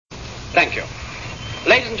Thank you.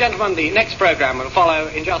 Ladies and gentlemen, the next program will follow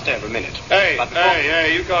in just over a minute. Hey,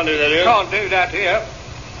 you can't do that here. Can't do that here.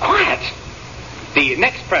 Quiet. The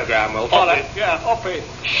next program will follow... Off it.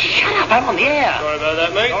 Shut up, I'm on the air. Sorry about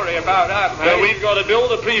that, mate. Sorry about that, mate. So we've got to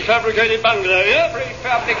build a prefabricated bungalow, yeah?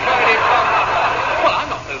 Prefabricated bungalow. Well, I'm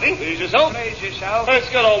not moving. Please yourself. Let's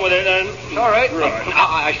get on with it, then. Sorry. Right.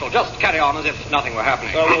 I shall just carry on as if nothing were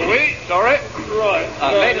happening. So will we? Sorry. Right.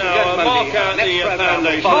 Ladies and gentlemen, mark out the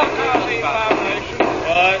foundation. Mark out the foundation.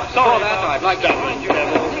 Right. Sorry, that I'd like to remind you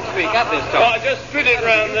next week at this time. Right, just spit it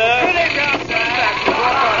round there. Spit it round there.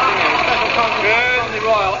 Special concrete from the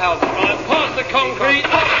Royal Albert. Right, pass the concrete.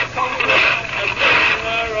 Up the concrete.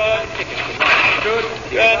 Right. Good.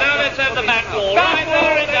 Yeah, now let's have the back wall. Right,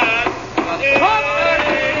 there it down.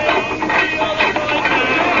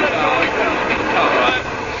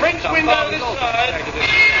 French window this side.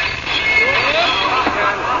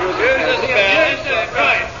 Here's the spare.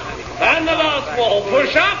 Right. And the last wall.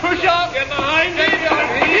 Push up. Get behind it.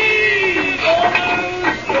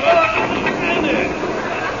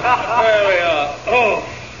 There we are. Oh.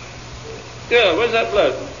 Yeah, where's that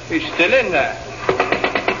bloke? He's still in there.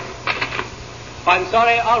 I'm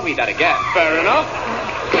sorry, I'll read that again. Fair enough.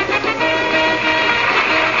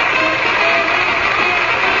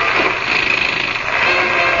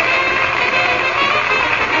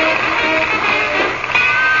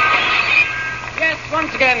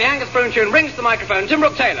 Once again, the Angus Broom tune rings to the microphone. Tim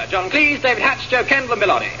Brooke Taylor, John Cleese, David Hatch, Joe Kendall and Bill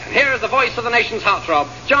Oddie. And here is the voice of the nation's heartthrob,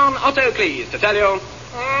 John Otto Cleese, to tell you...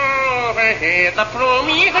 Oh, the broom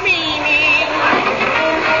is a meanie.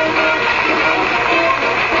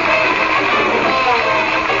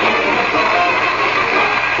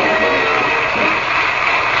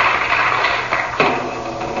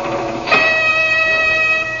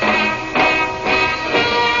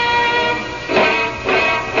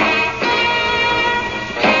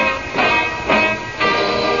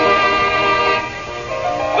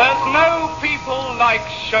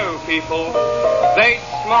 Show people. They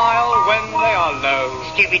smile when they are low.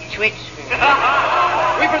 Stupid twit.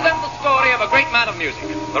 We present the story of a great man of music,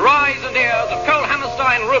 the rise and years of Cole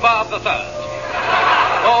Hammerstein Rhubarb III.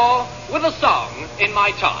 Or, with a song in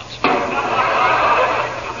my tart.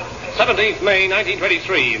 17th May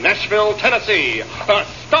 1923, Nashville, Tennessee. A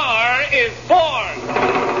star is born.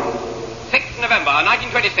 6th November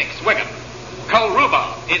 1926, Wigan. Cole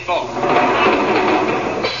Rhubarb is born.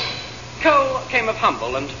 Cole came of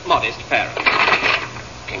humble and modest parents.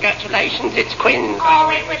 Congratulations, it's Quinn.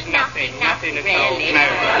 Oh, it was nothing really. No.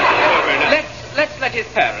 Let's let his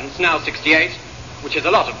parents, now 68, which is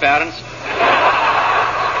a lot of parents,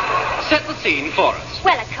 set the scene for us.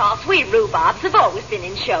 Well, of course, we rhubarbs have always been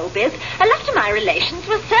in showbiz. A lot of my relations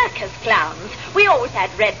were circus clowns. We always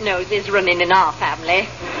had red noses running in our family.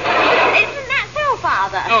 Isn't that so,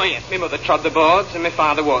 Father? Oh, yes. My mother trod the boards and my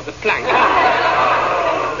father walked the plank.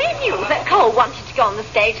 We knew that Cole wanted to go on the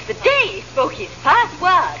stage the day he spoke his first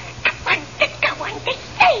words. I want to go on the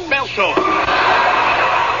stage. Spell short.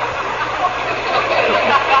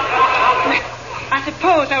 I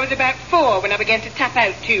suppose I was about 4 when I began to tap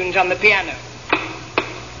out tunes on the piano.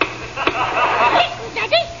 Listen,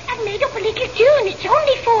 Daddy, I've made up a little tune. It's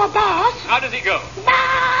only 4 bars. How does he go?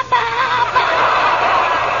 Ba, ba, ba.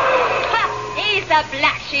 He's the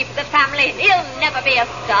black sheep of the family. He'll never be a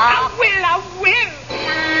star. I will.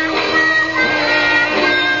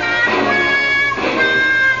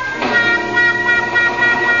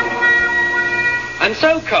 And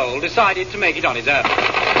so Cole decided to make it on his own.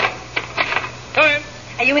 Come in.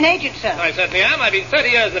 Are you an agent, sir? I certainly am. I've been 30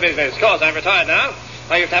 years in the business. Of course, I'm retired now.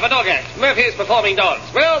 I used to have a dog act. Murphy's Performing Dogs.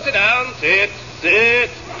 Well, sit down. Sit.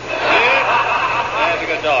 There's a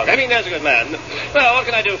good dog. I mean, there's a good man. Well, what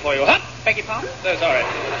can I do for you? Hup! Beg your pardon? So sorry.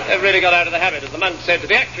 I've really got out of the habit, as the monk said to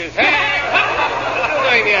the actress. Hey,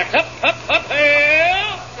 hup! Doing the act. Hup,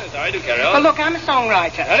 hey! So sorry, do carry on. Well, look, I'm a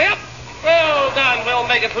songwriter. Hurry up! Well done. We'll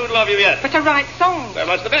make a poodle of you yet. But to write songs. So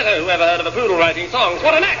much the better. Who ever heard of a poodle writing songs?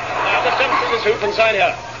 What an act! Now, just jump through the soup and sign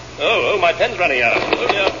here. Oh, my pen's running out. Oh,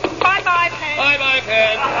 yeah. Bye-bye, pen. Bye-bye,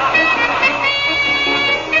 pen.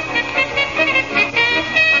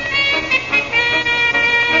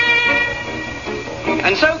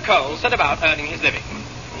 And so Cole set about earning his living.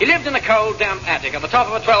 He lived in a cold, damp attic at the top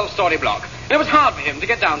of a 12-story block, and it was hard for him to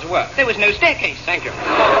get down to work. There was no staircase. Thank you.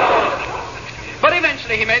 But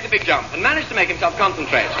eventually he made the big jump and managed to make himself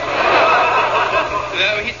concentrate.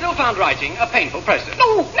 Though he still found writing a painful process.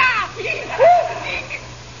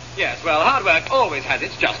 Yes, well, hard work always has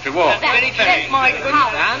its just reward. That's very true. My goodness.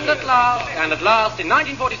 And at last, in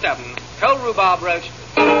 1947, Cole Rhubarb wrote...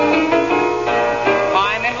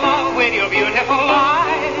 I'm in love with your beautiful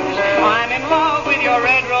eyes. I'm in love with your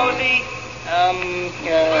red rosy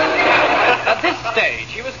At this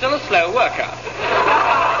stage, he was still a slow worker.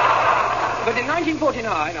 But in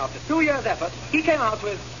 1949, after 2 years' effort, he came out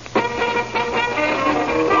with... I'm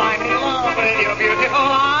in love with your beautiful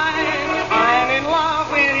eyes. I'm in love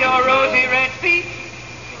with your rosy red feet.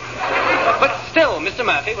 But still, Mr.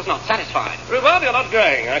 Murphy was not satisfied. Rhubarb, you're not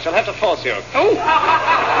growing. I shall have to force you. Oh.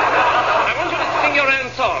 I want you to sing your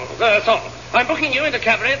own song. I'm booking you into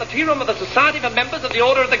cabaret at the tea room of the Society for Members of the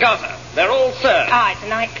Order of the Garter. They're all served. Ah, it's a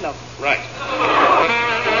nightclub. Right.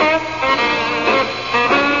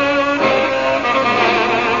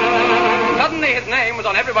 Suddenly his name was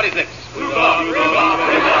on everybody's lips.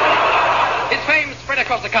 His fame spread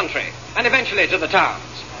across the country, and eventually to the towns.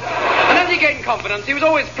 And as he gained confidence, he was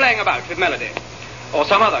always playing about with Melody. Or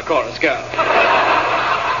some other chorus girl.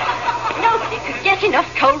 Nobody could get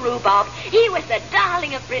enough Cole Rhubarb. He was the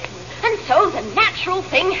darling of Britain. And so the natural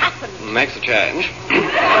thing happened. Makes a change. He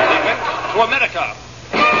went to America.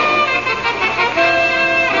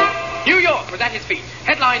 New York was at his feet.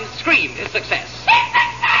 Headlines screamed his success.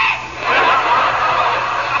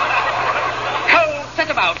 Cole set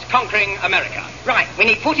about conquering America. Right, we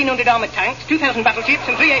need 1,400 armoured tanks, 2,000 battleships,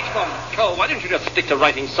 and 3 H-bombs. Cole, why don't you just stick to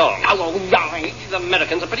writing songs? Oh, all right. These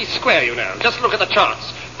Americans are pretty square, you know. Just look at the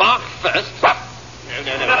charts. Bach first. No.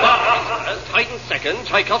 Bach is first, Haydn second,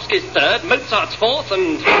 Tchaikovsky's third, Mozart's fourth,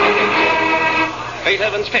 and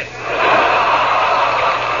Beethoven's fifth.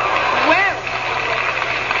 Well,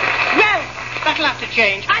 that'll have to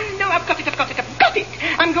change. I know, I've got it.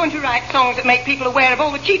 I'm going to write songs that make people aware of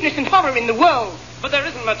all the cheapness and horror in the world. But there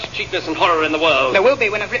isn't much cheapness and horror in the world. There will be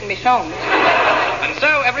when I've written my songs. And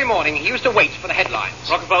so every morning he used to wait for the headlines.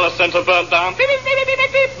 Rockefeller Center burnt down. Beep, beep, beep, beep,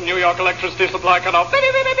 beep, beep. New York electricity supply cut off. Beep,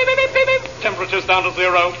 beep, beep, beep, beep, beep, beep. Temperatures down to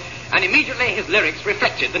 0. And immediately his lyrics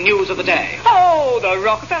reflected the news of the day. Oh, the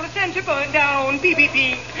Rockefeller Center burned down. Beep, beep,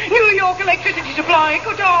 beep. New York electricity supply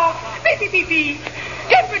cut off. Beep, beep, beep, beep.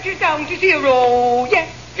 Temperatures down to 0. Yes.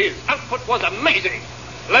 His output was amazing.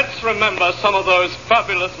 Let's remember some of those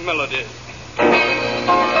fabulous melodies.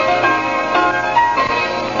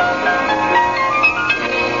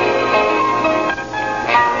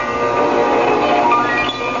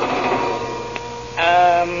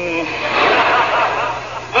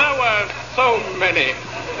 There were so many,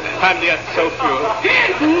 and yet so few.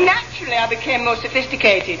 Naturally, I became more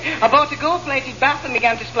sophisticated. I bought a gold-plated bath and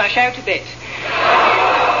began to splash out a bit.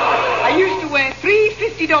 I used to wear 3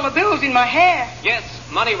 $50 bills in my hair. Yes,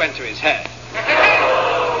 money went to his head.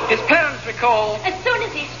 His parents recall... As soon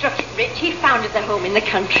as he struck it rich, he founded a home in the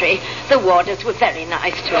country. The warders were very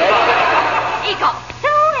nice to us. He got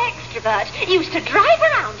so extrovert, he used to drive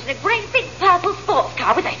around in a great big purple sports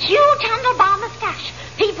car with a huge handlebar moustache.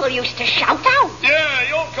 People used to shout out. Yeah,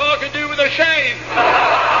 your car could do with a shave.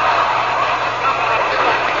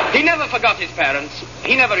 He never forgot his parents.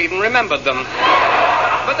 He never even remembered them.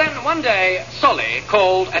 But then one day, Solly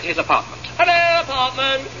called at his apartment. Hello,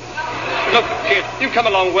 apartment. Look, kid, you've come a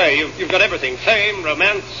long way. You've got everything. Fame,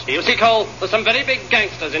 romance. You see, Cole, there's some very big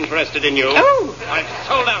gangsters interested in you. Oh. I've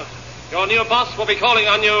sold out. Your new boss will be calling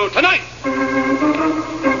on you tonight.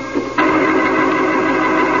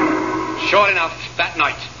 Sure enough, that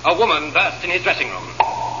night, a woman burst in his dressing room.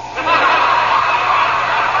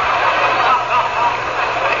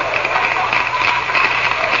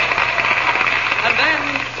 And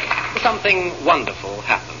then something wonderful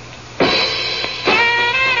happened.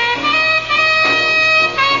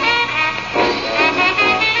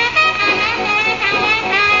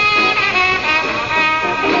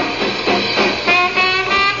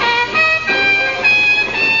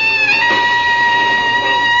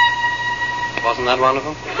 Wasn't that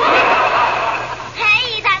wonderful?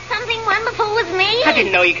 Hey, that's something wonderful with me. I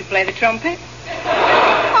didn't know you could play the trumpet.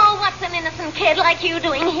 Oh, what's an innocent kid like you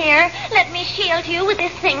doing here? Let me shield you with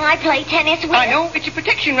this thing I play tennis with. I know, it's a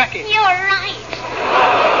protection racket. You're right.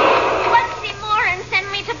 Bugsy Moran sent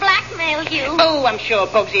me to blackmail you. Oh, I'm sure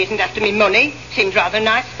Bugsy isn't after me money. Seems rather a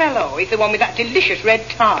nice fellow. He's the one with that delicious red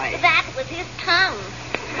tie. That was his tongue.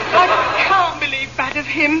 I can't believe that of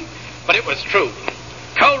him. But it was true.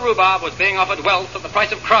 Cole Rhubarb was being offered wealth at the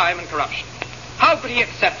price of crime and corruption. How could he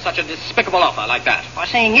accept such a despicable offer like that? By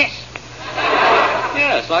saying yes.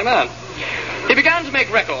 Yes, like that. He began to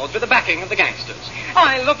make records with the backing of the gangsters.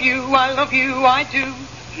 I love you, I do.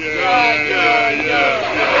 Yeah.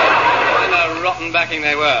 And a rotten backing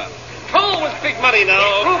they were. Cole was big money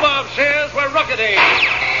now. Rhubarb shares were rocketing.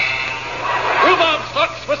 Rhubarb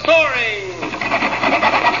stocks were soaring.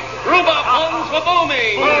 Rhubarb bonds were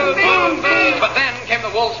booming. But then came the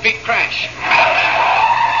Wall Street crash.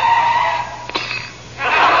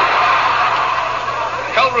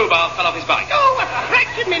 Cole Rhubarb fell off his bike. Oh, I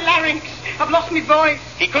fractured me larynx. I've lost my voice.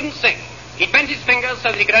 He couldn't sing. He bent his fingers so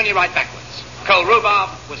that he could only write backwards. Cold Rhubarb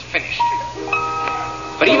was finished.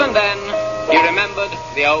 But even then, he remembered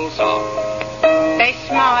the old song. They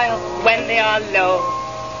smile when they are low.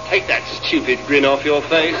 Take that stupid grin off your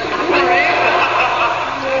face.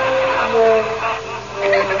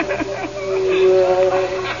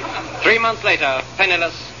 3 months later,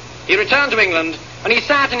 penniless, he returned to England, and he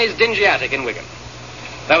sat in his dingy attic in Wigan.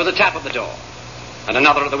 There was a tap at the door, and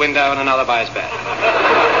another at the window, and another by his bed.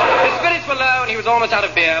 His spirits were low, and he was almost out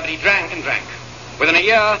of beer, but he drank and drank. Within a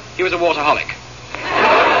year, he was a waterholic.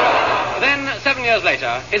 Then, 7 years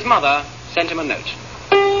later, his mother sent him a note.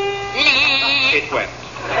 It went.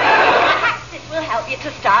 Perhaps it will help you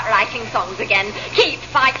to start writing songs again. Keep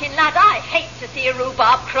fighting, lad. I hate to see a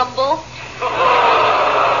rhubarb crumble.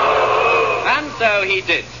 And so he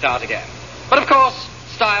did start again. But of course,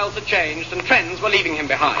 styles had changed and trends were leaving him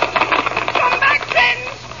behind. Come back, friends!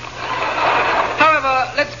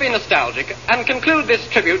 However, let's be nostalgic and conclude this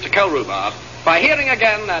tribute to Cole Rhubarb by hearing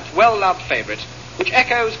again that well-loved favourite which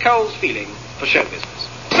echoes Cole's feeling for show business.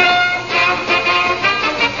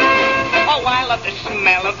 Oh, I love the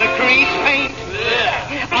smell of the grease paint.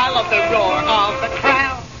 I love the roar of the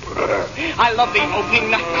crowd. I love the opening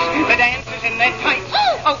nights, the dancers in their tights.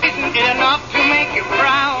 Oh, isn't it enough to make you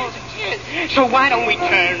proud? So why don't we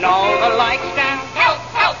turn all the lights down? Help,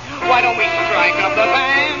 help! Why don't we strike up the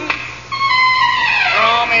band?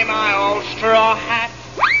 Throw me my old straw hat.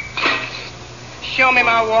 Show me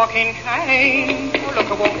my walking cane. Oh, look,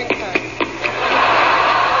 a walking cane.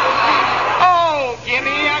 Oh, give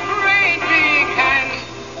me a great big hand.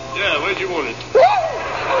 Yeah, where'd you want it?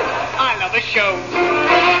 I love a show.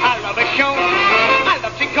 I love a show. I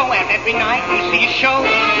love to go out every night and see a show.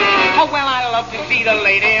 Oh, well, I love to see the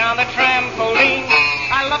lady on the trampoline.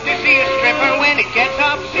 I love to see a stripper when it gets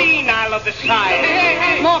obscene. I love the side.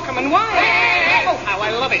 Morecambe and Wise. Oh, how I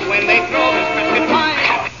love it when they throw the biscuit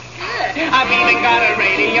pie. I've even got a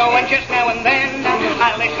radio, and just now and then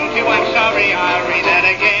I listen to I'm Sorry, I'll read that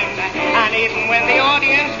again. And even when the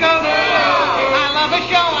audience goes, I love a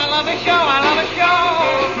show, I love a show, I love a show.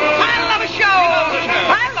 I love a show.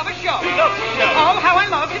 I love a show. Oh, how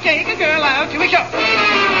I love to take a girl out to a show.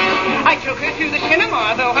 I took her to the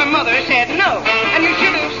cinema, though her mother said no. And you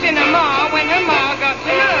should have cinema when her ma got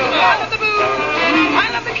to know. I love the booze.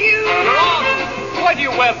 I love the queue. Why do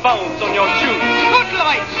you wear bones on your shoes?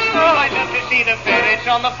 Footlights. Oh, I love to see the ferrets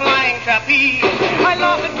on the flying trapeze. I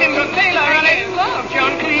love the Timber Tailor and I love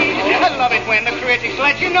John Cleese. I love it when the critics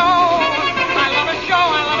let you know. I love a show,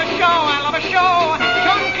 I love a show, I love a show.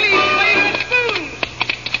 John Cleese playing the spoons.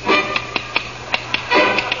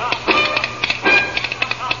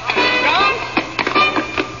 John?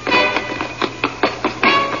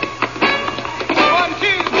 1, 2,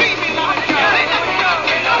 3, we love a show. We love a show,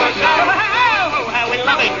 we love a show. Oh, how we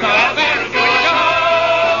love it, for a very good show.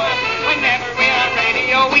 Whenever we're on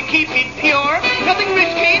radio, we keep it pure. Nothing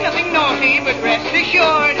risky, nothing naughty, but rest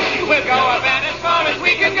assured, we'll go about as far as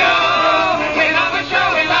we can go. We love a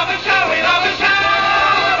show, we love a show, we love a show.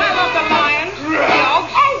 I love the lions,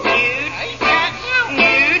 dogs, nudes, cats,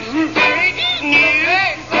 nudes, birds,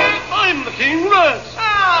 nudes. I'm the king rats. Oh,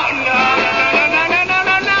 no, no, no, no, no,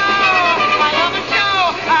 no, no. I love a show,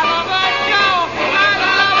 I love a show, I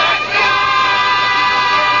love a show.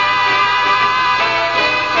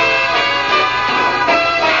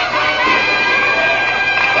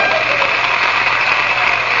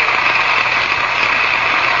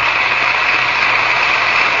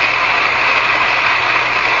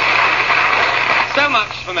 So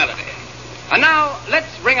much for melody. And now,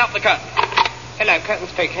 let's ring up the curtain. Hello, curtain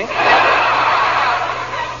speaking.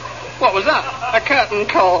 What was that? A curtain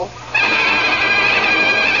call.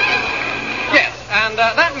 Yes, and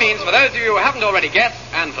that means for those of you who haven't already guessed,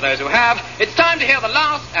 and for those who have, it's time to hear the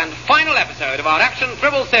last and final episode of our action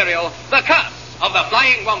thriller serial, The Curse of the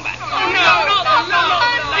Flying Wombat. Oh,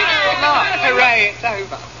 no, hooray, it's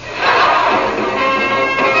over.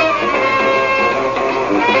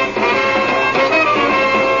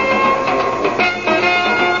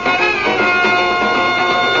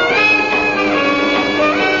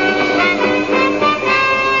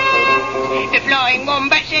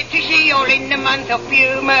 Wombat set to sea all in the month of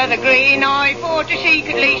Puma. The green-eyed for to seek,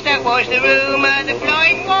 at least that was the rumour. The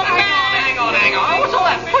flying wombat. Hang on. What's all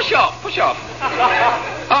that? Push off.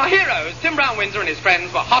 Our heroes, Tim Brown-Windsor and his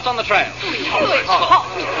friends, were hot on the trail.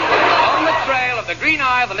 On the trail of the green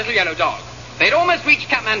eye of the little yellow dog. They'd almost reached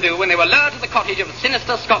Kathmandu when they were lured to the cottage of the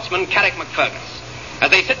sinister Scotsman, Carrick McFergus.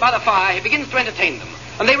 As they sit by the fire, he begins to entertain them,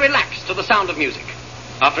 and they relax to the sound of music.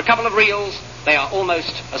 After a couple of reels, they are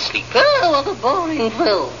almost asleep. Oh, what a boring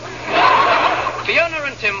film. Fiona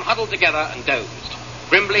and Tim huddled together and dozed.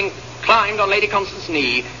 Grimbling climbed on Lady Constance's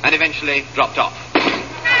knee and eventually dropped off.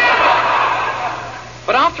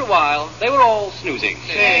 But after a while, they were all snoozing.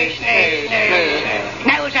 Snooze.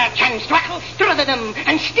 Now's our chance to ackle struther them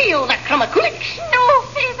and steal the crummaculics. No,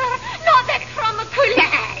 Feather, not the crummaculic.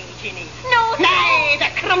 Nay, Ginny. No, Nay, the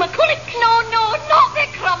crummaculics. No, not the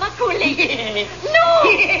crummaculic. No.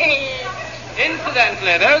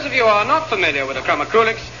 Incidentally, those of you who are not familiar with the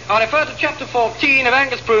crummaculics, I refer to Chapter 14 of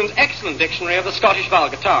Angus Prune's excellent dictionary of the Scottish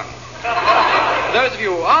vulgar tongue. Those of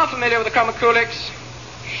you who are familiar with the crummaculics,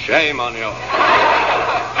 shame on you.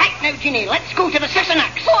 Right now, Ginny, let's go to the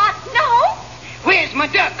Sassenachs. What? No. Where's my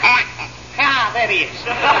duck? Ah, there he is.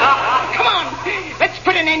 Come on, let's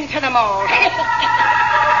put an end to them all.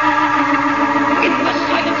 In the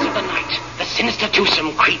silence of the night, the sinister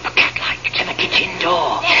twosome creep cat-like to the kitchen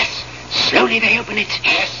door. Yes. Slowly they open it.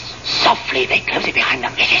 Yes. Softly they close it behind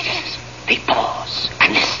them. Yes. They pause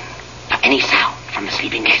and listen for any sound from the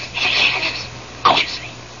sleeping guests. Yes. Cautiously,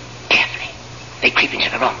 carefully, they creep into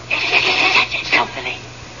the room. Stealthily,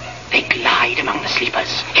 they glide among the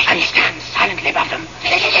sleepers and stand silently above them.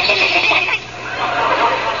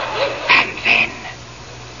 And then,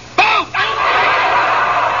 boom!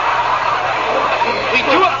 We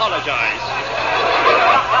do apologize.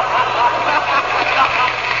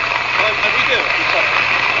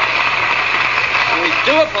 We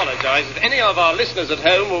do apologize if any of our listeners at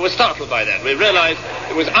home were startled by that. We realized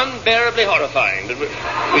it was unbearably horrifying, but we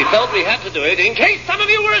felt we had to do it in case some of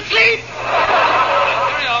you were asleep.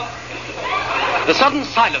 Carry on. The sudden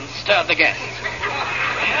silence stirred the guests.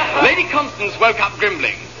 Lady Constance woke up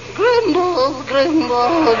grimbling. Grimble.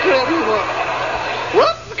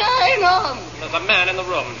 What's going on? There's a man in the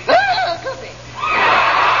room. Ah, coffee.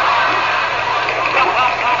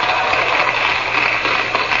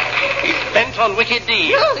 He's bent on wicked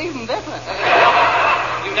deeds. Oh, even better.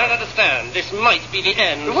 You don't understand. This might be the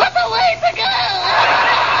end. What a way to go!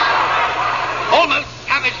 Almost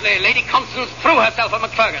savagely, Lady Constance threw herself at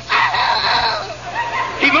McFergus.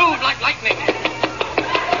 He moved like lightning.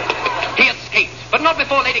 He escaped, but not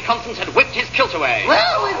before Lady Constance had whipped his kilt away.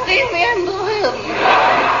 Well, we've seen the end of him.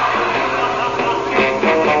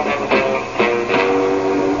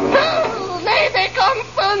 Oh, Lady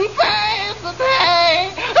Constance saves the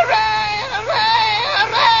day. Hooray, hooray,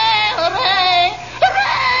 hooray, hooray.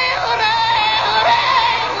 Hooray, hooray, hooray,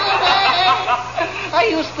 hooray. I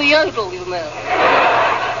used to yodel, you know.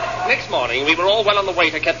 Next morning, we were all well on the way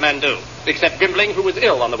to Kathmandu, except Grimbling, who was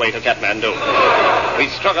ill on the way to Kathmandu. We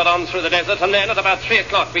struggled on through the desert, and then at about 3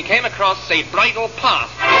 o'clock, we came across a bridle path.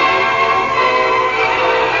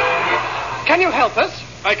 Can you help us?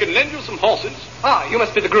 I can lend you some horses. Ah, you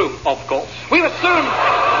must be the groom. Of course. We were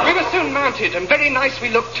soon mounted, and very nice we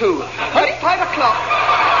looked too. At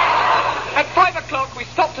 5 o'clock, we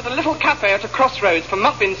stopped at a little cafe at a crossroads for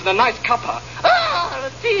muffins and a nice cuppa. Ah, a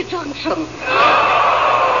T-junction.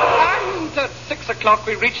 And at 6 o'clock,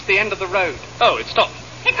 we reached the end of the road. Oh, it stopped.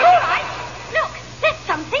 It's all right. Look, there's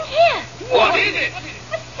something here. What is it?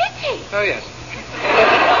 A city. Oh, yes.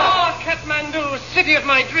 Ah, Kathmandu, city of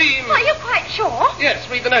my dreams. Are you quite sure? Yes,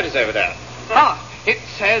 read the notice over there. Ah, it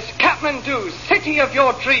says, Kathmandu, city of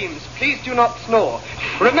your dreams. Please do not snore.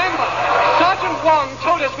 Remember, Sergeant Wong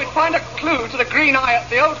told us we'd find a clue to the Green Eye at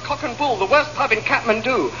the old Cock and Bull, the worst pub in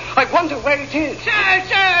Kathmandu. I wonder where it is. Sir,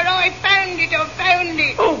 I found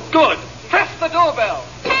it. Oh, good. Press the doorbell.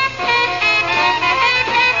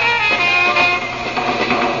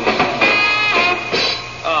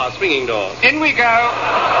 Ah, swinging doors. In we go.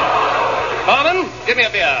 Barman, give me a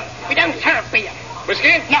beer. We don't serve beer.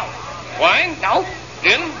 Whiskey? No. Wine? No.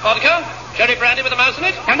 Gin? Vodka? Cherry brandy with a mouse in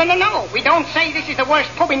it? No. We don't say this is the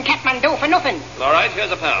worst pub in Kathmandu for nothing. All right,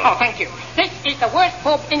 here's a pound. Oh, thank you. This is the worst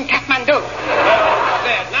pub in Kathmandu.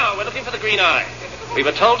 There, now we're looking for the Green Eye. We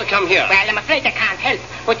were told to come here. Well, I'm afraid I can't help.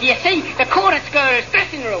 But do you see, the chorus girl's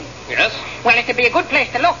dressing room. Yes? Well, it'd be a good place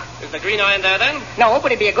to look. Is the Green Eye in there then? No,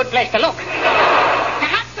 but it'd be a good place to look.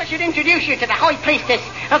 Perhaps I should introduce you to the High Priestess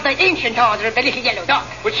of the Ancient Order of the Little Yellow Dog.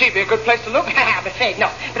 Would she be a good place to look? I'm afraid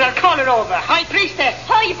not. But I'll call her over. High Priestess.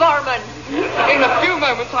 Hi, barman. In a few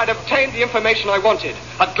moments, I'd obtained the information I wanted.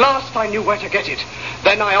 At last, I knew where to get it.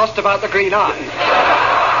 Then I asked about the Green Eye.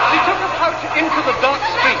 She took us out into the dark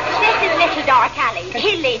streets. This is Little Dark Alley.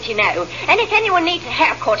 He'll lead you now. And if anyone needs a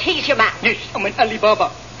haircut, he's your man. Yes, I'm an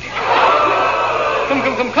Alibaba.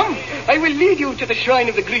 Come. I will lead you to the shrine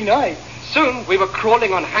of the Green Eye. Soon, we were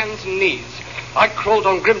crawling on hands and knees. I crawled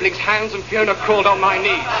on Grimbling's hands and Fiona crawled on my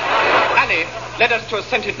knees. Annie led us to a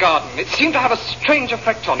scented garden. It seemed to have a strange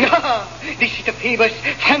effect on me. This is the famous,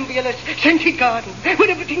 fabulous, scented garden, where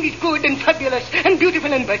everything is good and fabulous and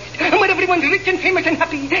beautiful and best, and where everyone's rich and famous and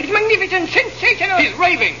happy. It's magnificent, sensational. He's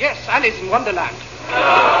raving. Yes, Alice in Wonderland.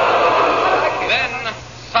 Then,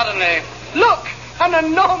 suddenly... Look, an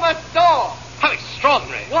enormous door. How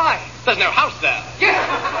extraordinary. Why? There's no house there.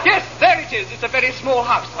 Yes, there it is. It's a very small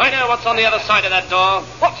house. I know what's on the other side of that door.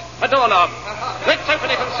 What? A doorknob. Let's open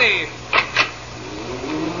it and see.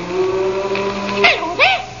 Hello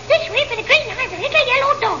there. This way for the Green Eye, the little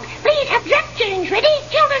yellow dog. Please have dress change ready.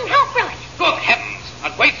 Children, half right. Good heavens. A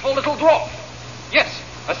graceful little dwarf. Yes,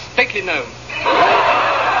 a stately gnome.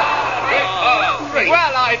 Great.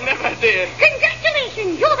 Well, I never did.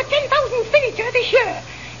 Congratulations. You're the 10,000 finisher this year.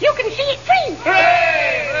 You can see it free.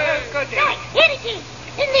 Hooray! Good. Right, here it is.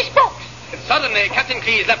 In this box. Suddenly, Captain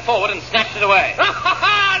Cleese leapt forward and snatched it away.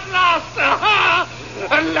 At last!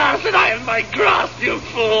 At last, and I have my grasp, you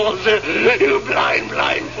fools! You blind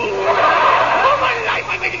fools! All my life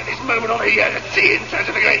I've waited for this moment all the year to see in search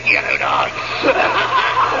of the great yellow dog.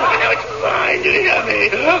 And now it's mine, do you hear me?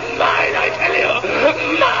 Mine, I tell you.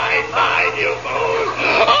 Mine, you fools!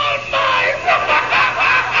 All mine!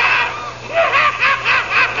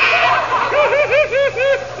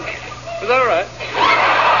 Is that all right?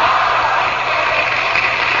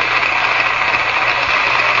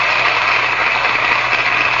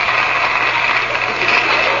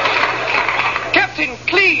 Captain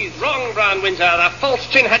Cleese! Wrong, Brown Winter. The false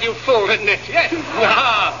chin had you fooled, didn't it? Yes.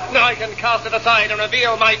 Now I can cast it aside and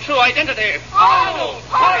reveal my true identity. Arnold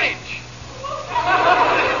Porridge!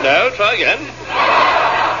 No, try again.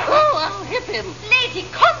 Oh, I'll hit him. Lady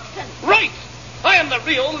Constance. Right! I am the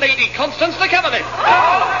real Lady Constance de Cavendish.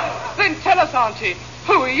 Then tell us, Auntie,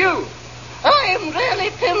 who are you? I am really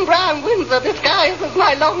Tim Brown Windsor, disguised as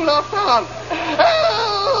my long-lost aunt.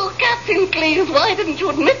 Oh, Captain Cleese, why didn't you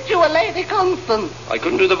admit you were Lady Constance? I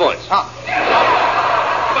couldn't do the voice.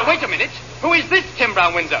 But wait a minute. Who is this Tim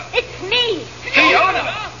Brown Windsor? It's me.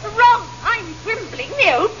 Fiona! Wrong. I'm Grimbling,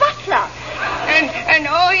 the old butler. And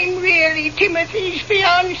I'm really Timothy's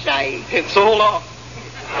fiancé. It's all off.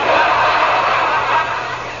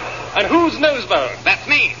 And who's Nosebone? That's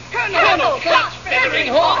me. Colonel Clutch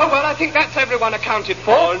Oh, well, I think that's everyone accounted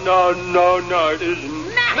for. Oh, no, it isn't.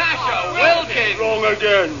 Masher Wilkins. Wrong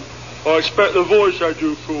again. I expect the voice had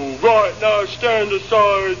you fool. Right, now stand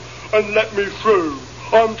aside and let me through.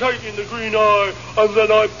 I'm taking the green eye, and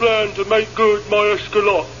then I plan to make good my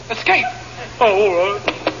escalope. Escape. Oh, all right.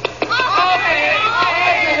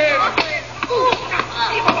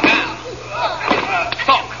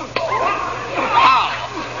 Sock. Pow.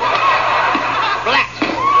 Blat.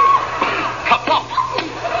 Kaplop.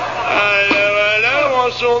 Hello,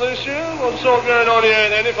 what's all this here? What's all going on here,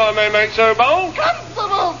 then, if I may make so bold?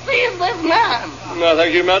 Constable, seize this man. No,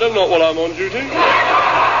 thank you, madam, not while I'm on duty.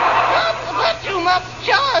 But you must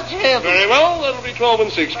charge him. Very well, that'll be 12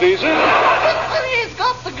 and 6, please, sir. But he's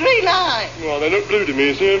got the green eye. Well, they look blue to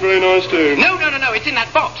me, sir. Very nice, too. No, it's in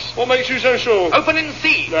that box. What makes you so sure? Open and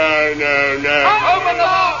see. No. Open the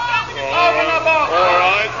box. Open the box. All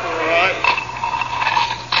right.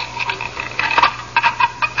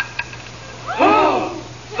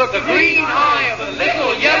 The green eye of the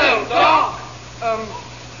little yellow dog.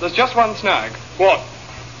 There's just one snag. What?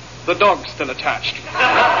 The dog's still attached.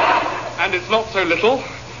 And it's not so little.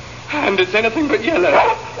 And it's anything but yellow.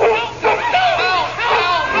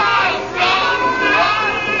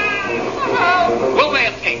 Will they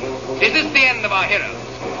escape? Is this the end of our heroes?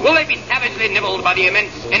 Will they be savagely nibbled by the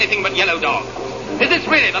immense anything but yellow dog? Is this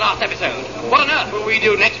really the last episode? What on earth will we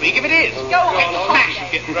do next week if it is? Go on,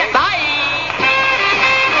 smash it. Bye.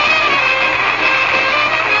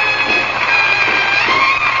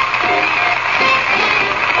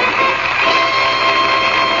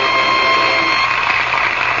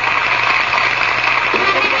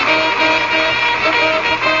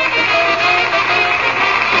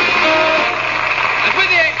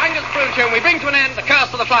 We bring to an end The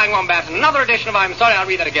Curse of the Flying Wombat and another edition of I'm Sorry, I'll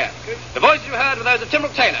Read That Again. The voices you heard were those of Tim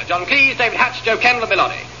Brooke Taylor, John Cleese, David Hatch, Joe Kendall and Bill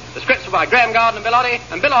Oddie. The scripts were by Graham Garden and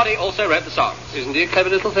Bill Oddie also wrote the songs. Isn't he a clever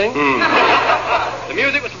little thing? The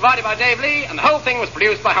music was provided by Dave Lee and the whole thing was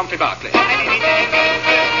produced by Humphrey Barclay.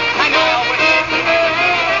 I know.